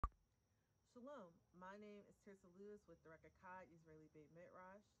Tirsa Lewis with the Rekakai Israeli Beit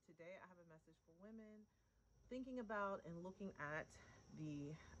Midrash. Today I have a message for women thinking about and looking at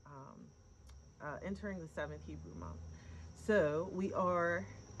the entering the seventh Hebrew month. So we are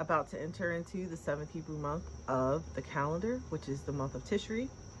about to enter into the seventh Hebrew month of the calendar, which is the month of Tishri.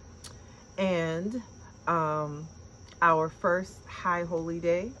 And our first high holy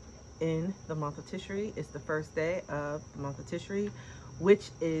day in the month of Tishri is the first day of the month of Tishri,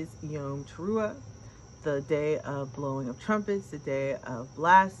 which is Yom Teruah, the day of blowing of trumpets, the day of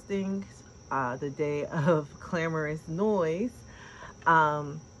blasting, the day of clamorous noise,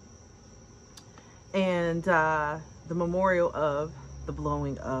 and the memorial of the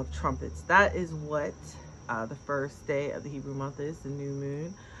blowing of trumpets. That is what the first day of the Hebrew month is, the new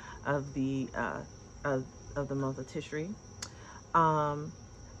moon of the month of Tishri.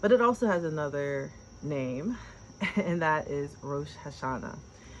 But it also has another name, and that is Rosh Hashanah.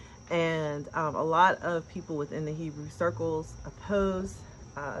 And a lot of people within the Hebrew circles oppose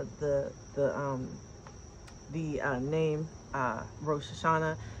the name Rosh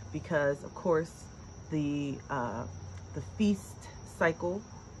Hashanah because, of course, the feast cycle,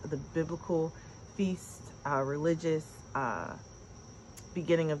 the biblical feast, religious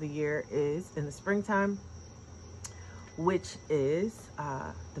beginning of the year is in the springtime, which is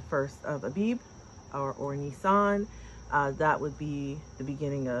the first of Abib or Nisan. That would be the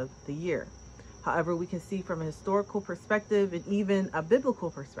beginning of the year. However, we can see from a historical perspective and even a biblical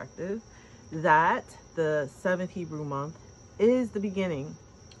perspective that the seventh Hebrew month is the beginning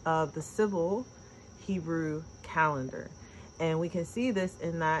of the civil Hebrew calendar. And we can see this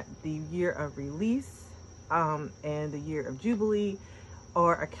in that the year of release and the year of Jubilee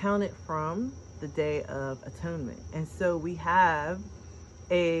are accounted from the Day of Atonement. And so we have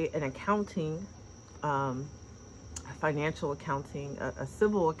an accounting, financial accounting, a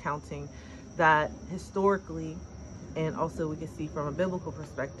civil accounting that historically, and also we can see from a biblical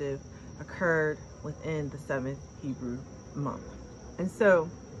perspective, occurred within the seventh Hebrew month. And so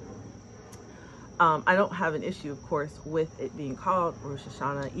I don't have an issue, of course, with it being called Rosh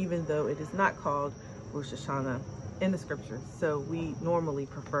Hashanah, even though it is not called Rosh Hashanah in the scriptures. So we normally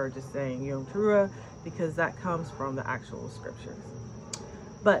prefer just saying Yom Teruah because that comes from the actual scriptures.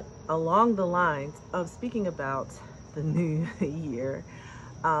 But along the lines of speaking about the new year,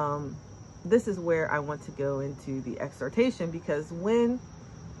 this is where I want to go into the exhortation, because when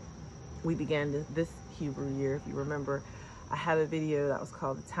we began this Hebrew year, if you remember, I had a video that was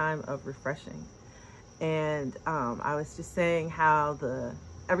called The Time of Refreshing. And I was just saying how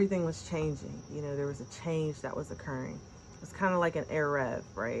everything was changing. You know, there was a change that was occurring. It was kind of like an Erev,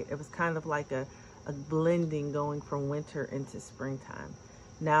 right? It was kind of like a blending going from winter into springtime.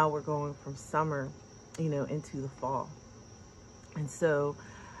 Now we're going from summer, you know, into the fall. And so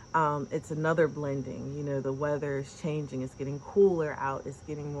it's another blending. You know, the weather is changing. It's getting cooler out. It's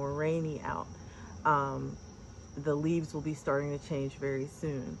getting more rainy out. The leaves will be starting to change very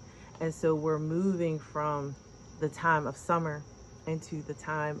soon. And so we're moving from the time of summer into the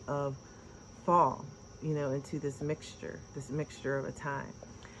time of fall, you know, into this mixture of a time.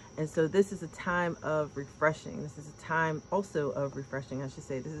 And so this is a time of refreshing. This is a time also of refreshing, I should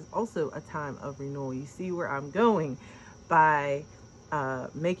say. This is also a time of renewal. You see where I'm going by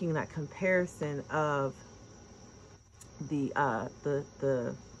making that comparison of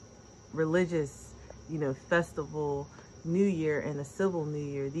the religious, you know, festival New Year and the civil New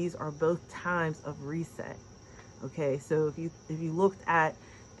Year. These are both times of reset. Okay, so if you looked at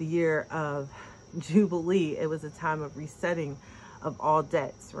the year of Jubilee, it was a time of resetting of all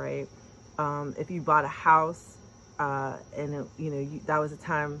debts, right? If you bought a house, and that was a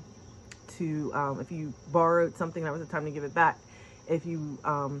time to, if you borrowed something, that was a time to give it back. If you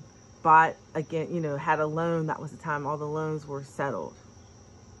bought again, you know, had a loan, that was the time all the loans were settled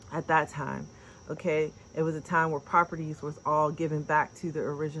at that time. Okay, it was a time where properties was all given back to the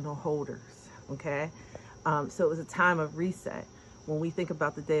original holders. Okay, so it was a time of reset. When we think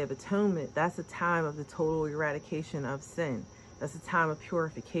about the Day of Atonement, that's a time of the total eradication of sin. That's a time of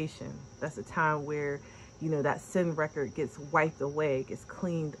purification. That's a time where, you know, that sin record gets wiped away, gets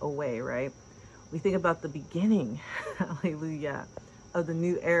cleaned away, right? We think about the beginning, hallelujah, of the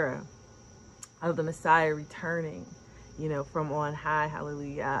new era, of the Messiah returning, you know, from on high,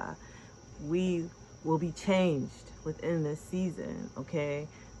 hallelujah. We will be changed within this season, okay?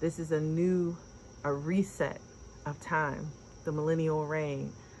 This is a reset of time, the millennial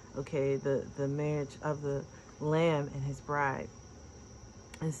reign, okay? The marriage of the Lamb and his bride.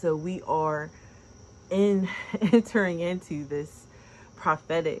 And so we are entering into this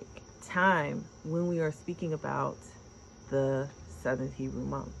prophetic time when we are speaking about the seventh Hebrew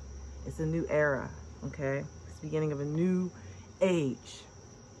month. It's a new era, Okay, it's the beginning of a new age.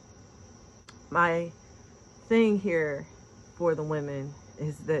 My thing here for the women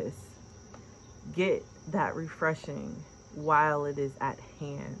is this: get that refreshing while it is at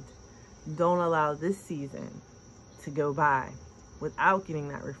hand. Don't allow this season to go by without getting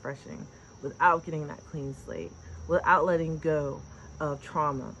that refreshing, without getting that clean slate, without letting go of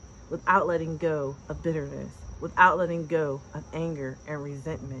trauma, without letting go of bitterness, without letting go of anger and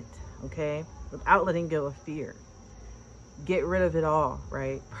resentment, okay? Without letting go of fear. Get rid of it all,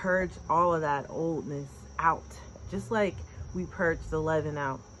 right? Purge all of that oldness out, just like we purged the leaven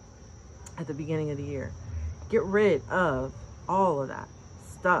out at the beginning of the year. Get rid of all of that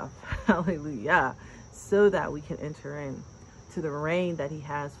stuff, hallelujah, so that we can enter in to the reign that he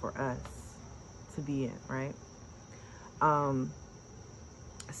has for us to be in, right?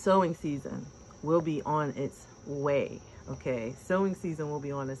 Sowing season will be on its way, okay? Sowing season will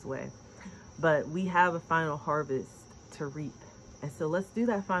be on its way, but we have a final harvest to reap, and so let's do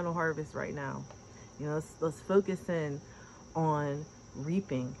that final harvest right now. You know, let's focus in on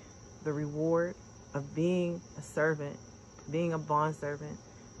reaping the reward of being a servant, being a bondservant,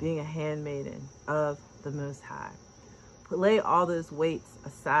 being a handmaiden of the Most High. Lay all those weights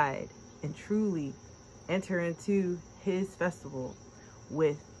aside and truly enter into his festival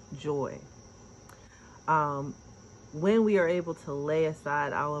with joy. When we are able to lay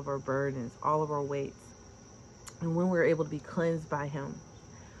aside all of our burdens, all of our weights, and when we're able to be cleansed by him,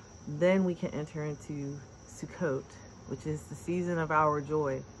 then we can enter into Sukkot, which is the season of our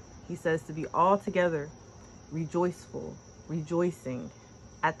joy. He says to be all together rejoiceful, rejoicing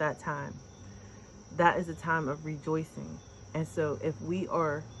at that time. That is a time of rejoicing. And so if we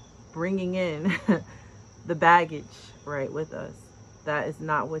are bringing in the baggage, right, with us, that is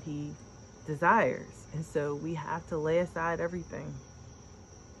not what he desires. And so we have to lay aside everything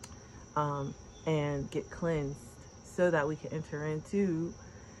and get cleansed so that we can enter into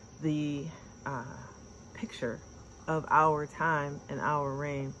the picture of our time and our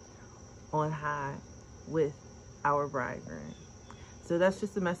reign on high with our bridegroom. So that's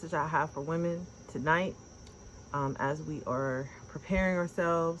just the message I have for women tonight, as we are preparing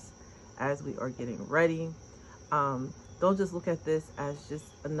ourselves, as we are getting ready. Don't just look at this as just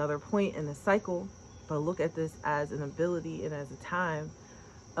another point in the cycle, but look at this as an ability and as a time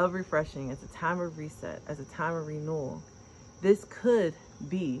of refreshing, as a time of reset, as a time of renewal. This could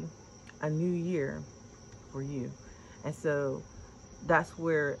be a new year for you. And so that's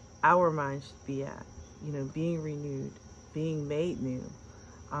where our mind should be at, you know, being renewed, being made new,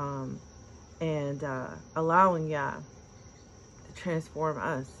 and allowing Yah to transform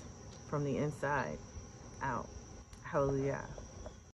us from the inside out. Hallelujah.